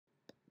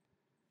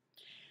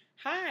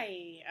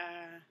Hi,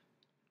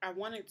 I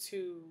wanted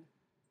to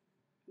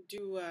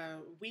do a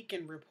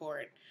weekend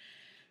report.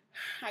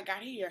 I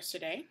got here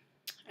yesterday,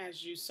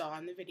 as you saw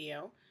in the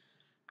video.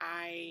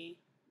 I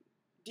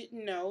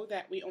didn't know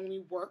that we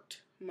only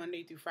worked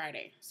Monday through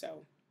Friday,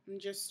 so I'm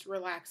just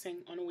relaxing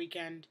on a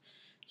weekend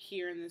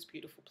here in this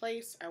beautiful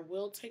place. I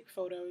will take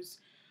photos.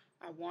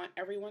 I want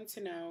everyone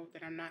to know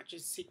that I'm not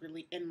just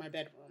secretly in my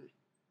bedroom,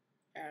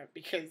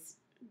 because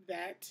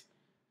that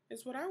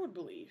is what I would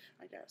believe,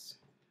 I guess.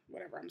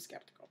 Whatever, I'm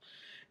skeptical.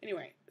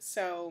 Anyway,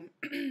 so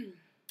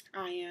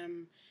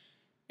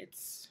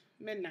it's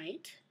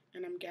midnight,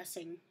 and I'm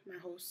guessing my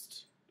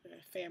host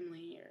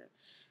family are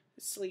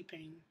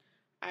sleeping.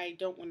 I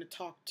don't want to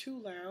talk too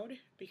loud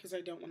because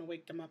I don't want to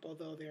wake them up,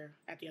 although they're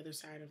at the other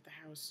side of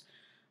the house.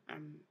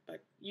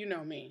 But you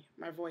know me,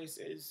 my voice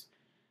is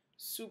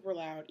super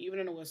loud, even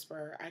in a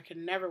whisper. I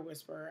can never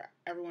whisper.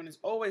 Everyone has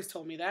always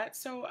told me that,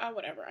 so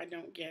whatever. I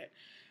don't get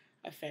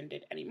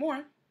offended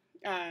anymore.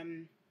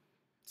 Um,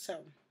 so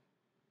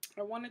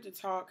I wanted to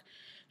talk,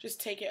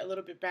 just take it a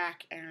little bit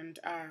back and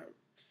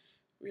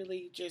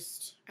really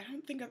just, I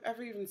don't think I've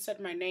ever even said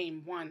my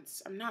name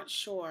once. I'm not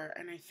sure.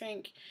 And I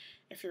think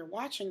if you're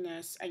watching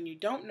this and you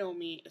don't know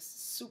me, it's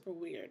super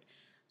weird.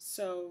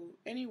 So,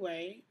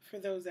 anyway, for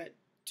those that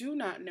do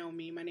not know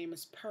me, my name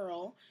is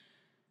Pearl.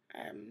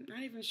 I'm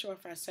not even sure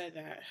if I said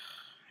that.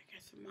 I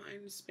guess the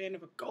mind span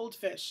of a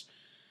goldfish.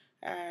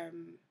 Yeah,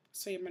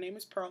 my name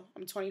is Pearl.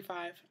 I'm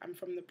 25. I'm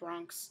from the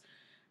Bronx.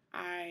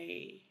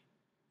 I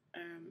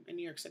in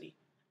New York City.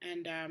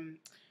 And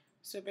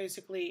so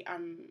basically,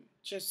 I'm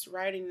just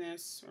writing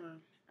this, or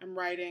I'm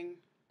writing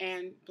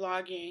and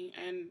blogging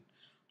and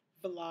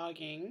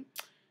vlogging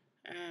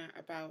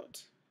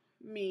about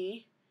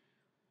me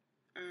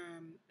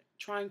um,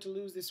 trying to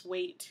lose this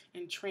weight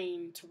and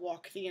train to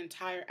walk the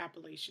entire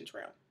Appalachian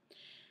Trail.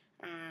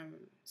 Um,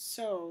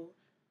 so,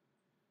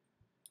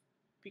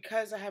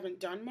 because I haven't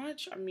done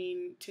much, I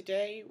mean,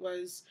 today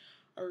was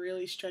a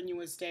really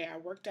strenuous day. I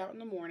worked out in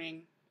the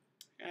morning.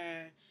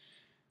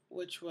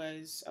 Which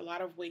was a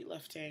lot of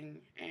weightlifting,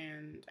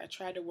 and I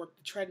tried to work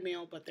the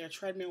treadmill, but their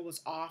treadmill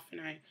was off,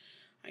 and I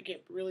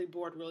get really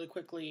bored really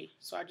quickly,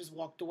 so I just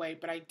walked away.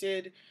 But I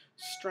did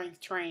strength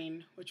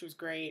train, which was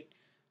great,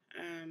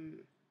 and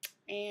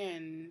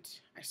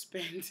I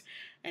spent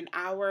an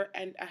hour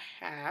and a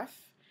half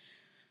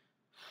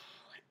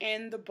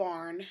in the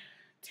barn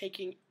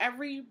taking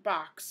every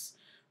box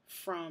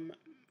from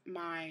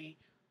my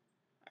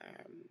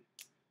um,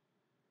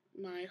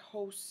 my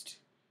host.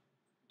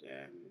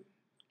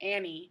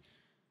 Annie,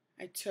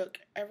 I took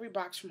every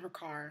box from her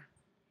car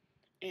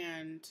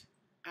and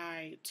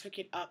I took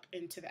it up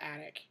into the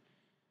attic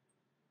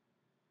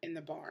in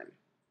the barn.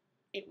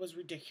 It was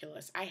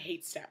ridiculous. I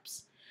hate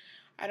steps.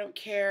 I don't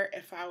care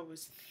if I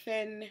was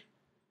thin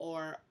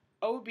or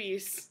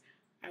obese,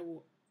 I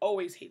will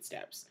always hate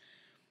steps.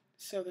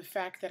 So the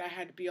fact that I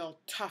had to be all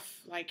tough,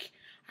 like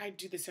I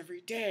do this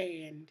every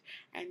day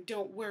and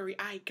don't worry,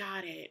 I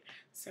got it.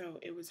 So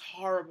it was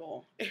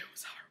horrible. It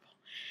was horrible.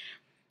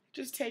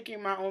 Just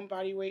taking my own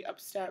body weight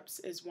up steps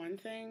is one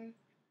thing,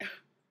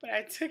 but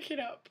I took it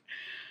up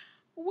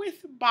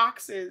with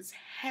boxes,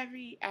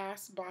 heavy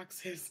ass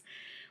boxes.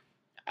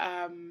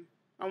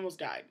 Almost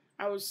died.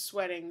 I was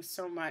sweating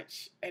so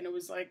much, and it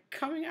was like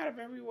coming out of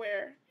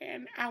everywhere.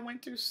 And I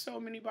went through so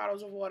many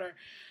bottles of water,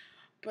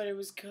 but it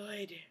was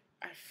good.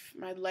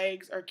 My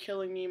legs are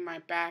killing me. My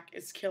back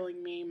is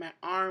killing me. My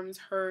arms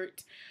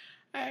hurt.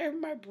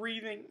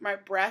 My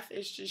breath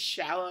is just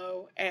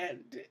shallow,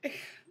 and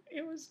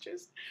it was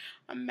just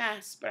a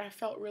mess, but I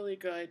felt really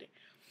good.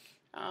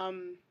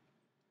 Um,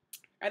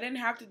 I didn't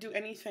have to do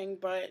anything,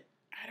 but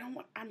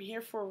I'm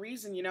here for a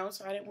reason,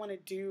 so I didn't want to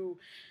do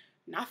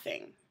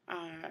nothing.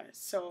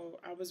 So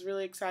I was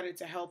really excited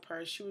to help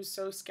her. She was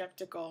so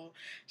skeptical.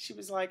 She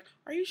was like,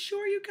 "Are you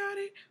sure you got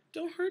it?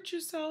 Don't hurt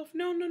yourself.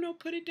 No, no, no,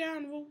 put it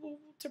down. We'll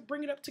to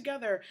bring it up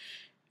together."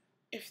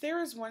 If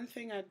there is one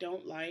thing I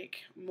don't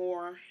like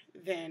more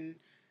than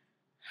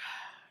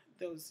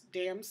those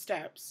damn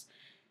steps,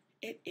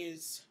 it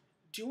is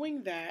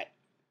doing that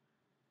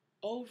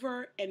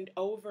over and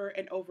over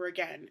and over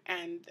again.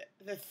 And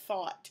the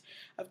thought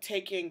of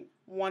taking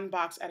one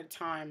box at a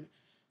time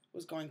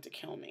was going to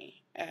kill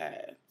me.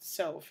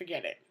 So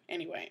forget it.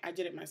 Anyway, I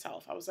did it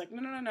myself. I was like,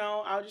 no, no, no,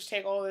 no. I'll just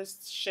take all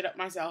this shit up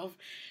myself.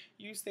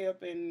 You stay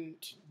up and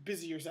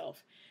busy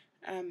yourself.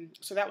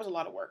 So that was a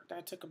lot of work.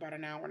 That took about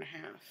an hour and a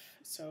half.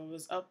 So it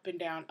was up and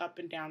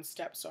down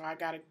steps. So I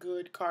got a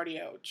good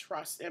cardio,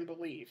 trust and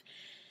believe.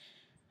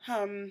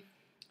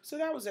 So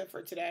that was it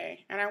for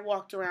today. And I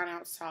walked around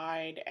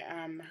outside.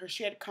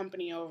 She had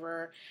company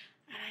over,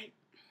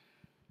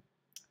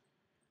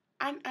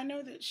 and I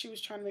know that she was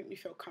trying to make me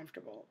feel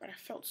comfortable, but I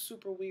felt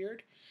super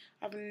weird.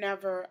 I've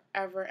never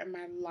ever in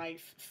my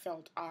life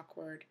felt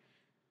awkward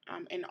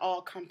in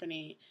all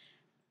company.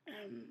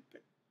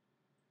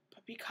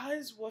 But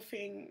because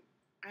woofing,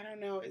 I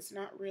don't know, it's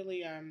not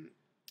really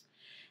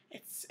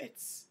it's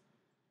it's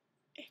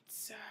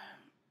it's uh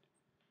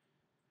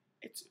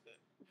it's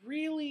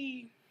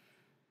really,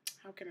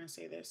 how can I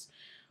say this?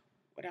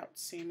 without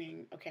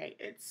seeming, okay,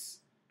 it's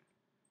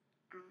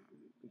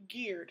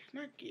geared,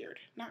 not geared,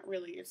 not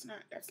really, it's not,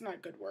 that's not a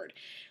good word.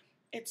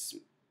 It's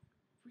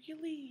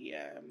really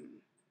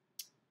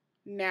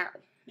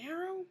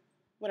narrow,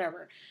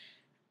 whatever.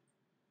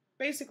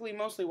 Basically,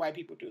 mostly white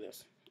people do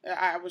this.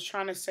 I was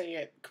trying to say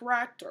it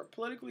correct or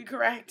politically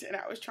correct, and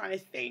I was trying to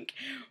think,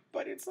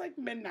 but it's like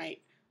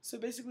midnight. So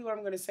basically, what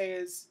I'm going to say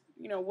is,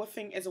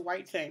 woofing is a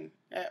white thing.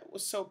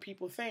 So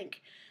people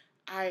think.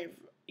 I've,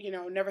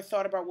 never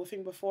thought about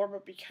woofing before,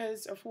 but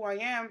because of who I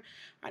am,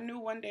 I knew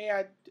one day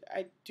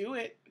I'd do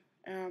it.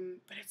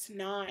 But it's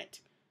not.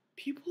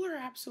 People are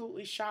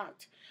absolutely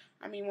shocked.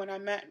 I mean, when I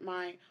met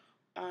my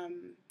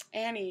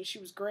Annie, she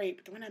was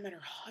great, but when I met her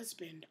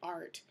husband,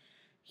 Art,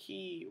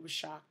 he was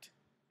shocked.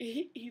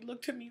 He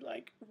looked at me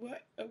like,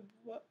 what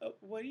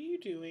are you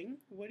doing?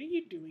 What are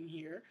you doing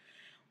here?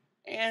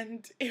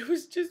 And it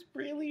was just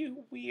really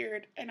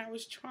weird. And I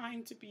was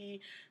trying to be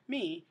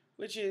me,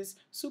 which is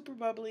super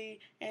bubbly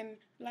and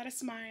a lot of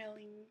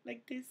smiling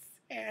like this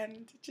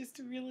and just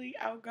really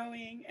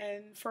outgoing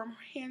and firm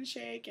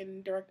handshake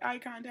and direct eye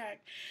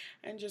contact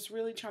and just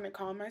really trying to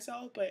calm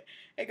myself. But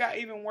it got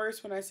even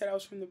worse when I said I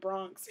was from the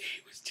Bronx.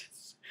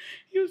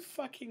 He was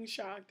fucking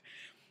shocked.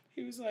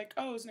 He was like,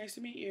 "Oh, it's nice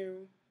to meet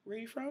you. Where are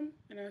you from?"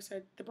 And I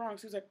said, "The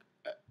Bronx." He was like,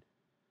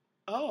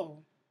 "Oh,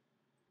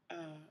 uh,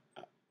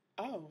 uh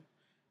oh."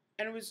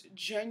 And it was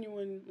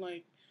genuine,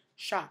 like,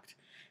 shocked.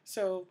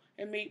 So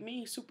it made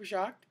me super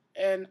shocked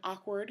and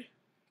awkward.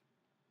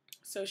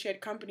 So she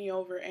had company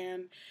over,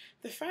 and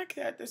the fact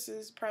that this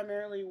is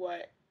primarily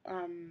what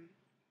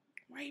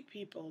white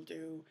people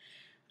do,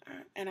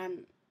 and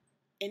I'm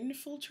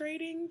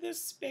infiltrating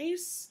this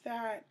space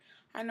that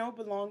I know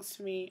belongs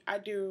to me, I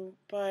do,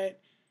 but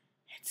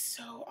it's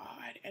so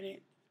odd, and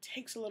it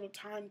takes a little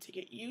time to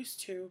get used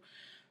to.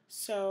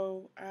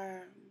 So,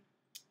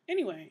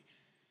 anyway,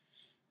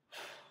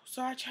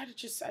 so I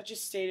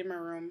just stayed in my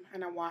room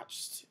and I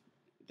watched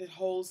the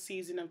whole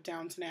season of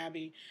Downton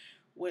Abbey,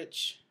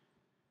 which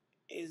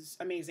is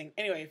amazing.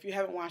 Anyway, if you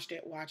haven't watched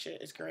it, watch it.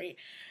 It's great.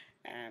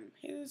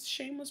 Here's a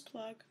shameless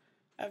plug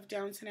of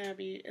Downton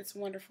Abbey. It's a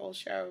wonderful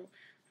show.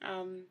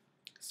 Um,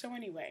 so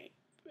anyway,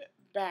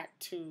 back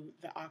to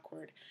the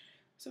awkward.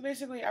 So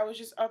basically, I was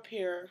just up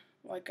here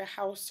like a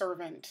house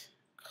servant.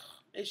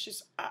 It's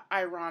just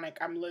ironic.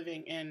 I'm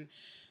living in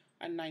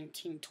a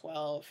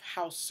 1912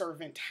 house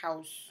servant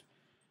house.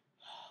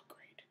 Oh,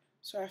 great.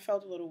 So I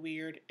felt a little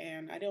weird,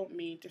 and I don't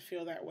mean to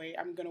feel that way.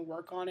 I'm gonna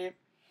work on it.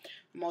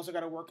 I'm also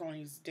gotta work on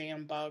these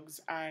damn bugs.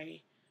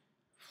 I'm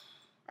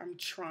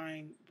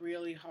trying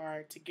really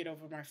hard to get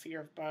over my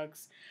fear of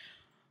bugs,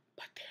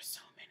 but there's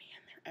so many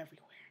and they're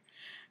everywhere.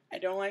 I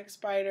don't like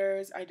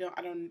spiders.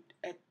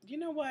 You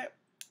know what?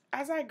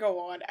 As I go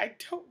on, I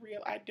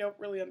don't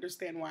really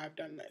understand why I've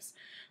done this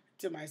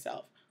to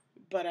myself.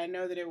 But I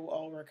know that it will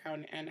all work out,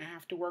 and I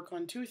have to work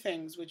on two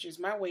things, which is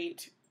my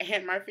weight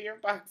and my fear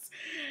of bugs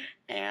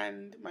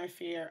and my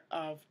fear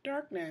of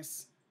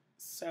darkness.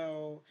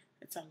 So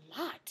it's a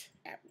lot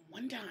at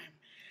one time.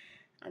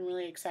 I'm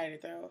really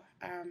excited though.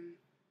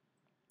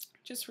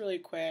 Just really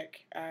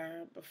quick,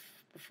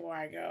 before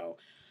I go,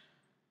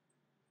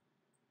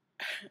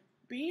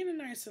 being in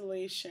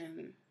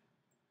isolation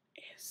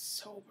is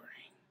sobering.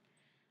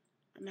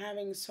 I'm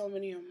having so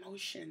many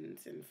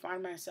emotions and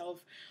find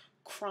myself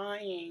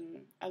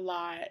crying a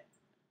lot.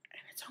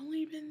 And it's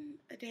only been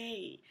a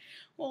day.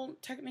 Well,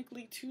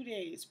 technically 2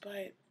 days,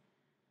 but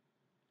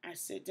I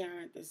sit down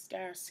at this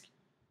desk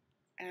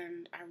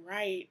and I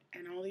write,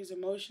 and all these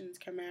emotions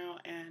come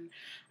out, and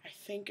I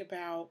think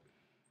about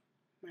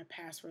my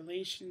past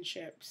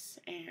relationships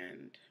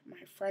and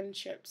my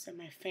friendships and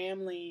my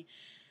family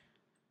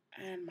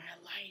and my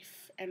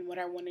life and what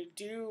I want to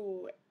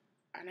do.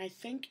 And I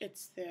think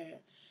it's the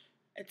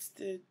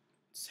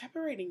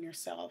separating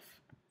yourself.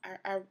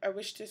 I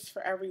wish this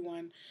for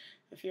everyone.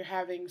 If you're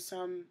having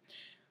some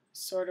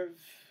sort of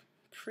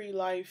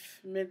pre-life,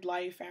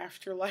 midlife,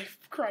 afterlife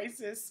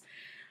crisis,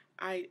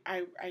 I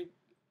I I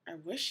I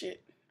wish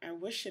it. I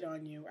wish it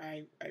on you.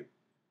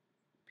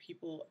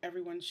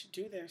 Everyone should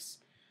do this.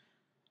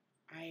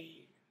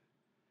 I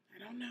I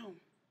don't know.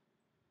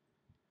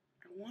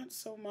 I want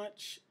so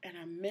much and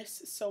I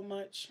miss so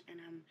much, and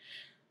I'm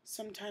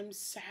sometimes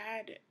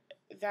sad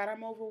that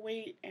I'm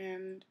overweight,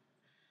 and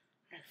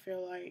I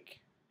feel like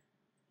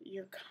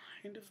you're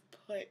kind of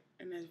put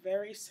in a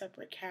very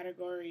separate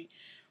category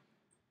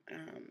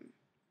um,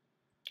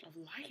 of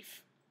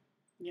life,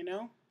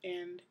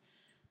 And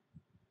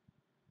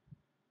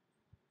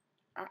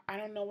I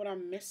don't know what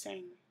I'm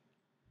missing,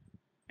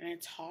 and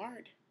it's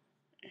hard.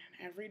 And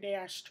every day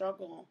I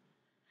struggle,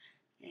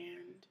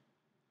 and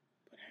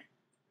but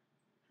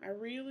I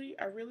really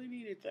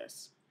needed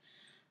this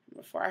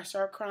before I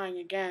start crying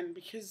again,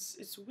 because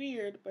it's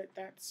weird, but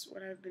that's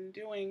what I've been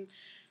doing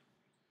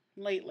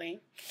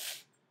lately.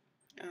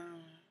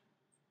 Uh,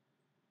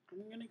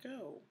 I'm gonna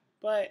go,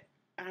 but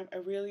I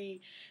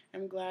really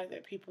am glad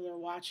that people are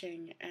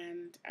watching,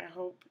 and I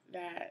hope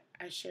that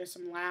I share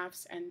some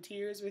laughs and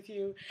tears with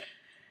you,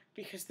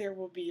 because there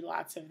will be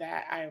lots of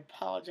that. I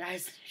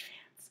apologize in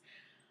advance.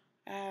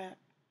 Uh,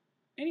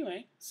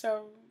 anyway,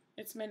 so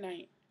it's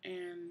midnight,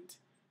 and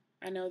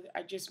I know that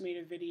I just made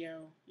a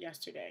video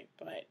yesterday,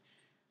 but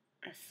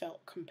I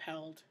felt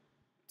compelled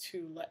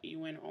to let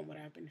you in on what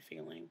I've been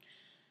feeling,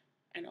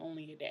 and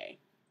only a day.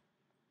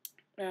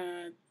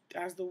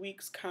 As the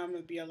weeks come,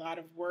 it'll be a lot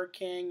of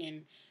working,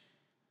 and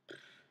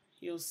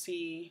you'll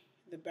see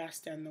the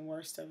best and the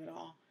worst of it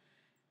all.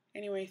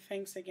 Anyway,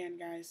 thanks again,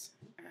 guys.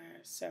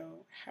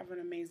 So have an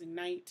amazing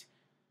night,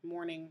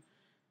 morning,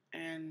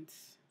 and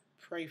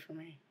pray for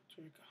me.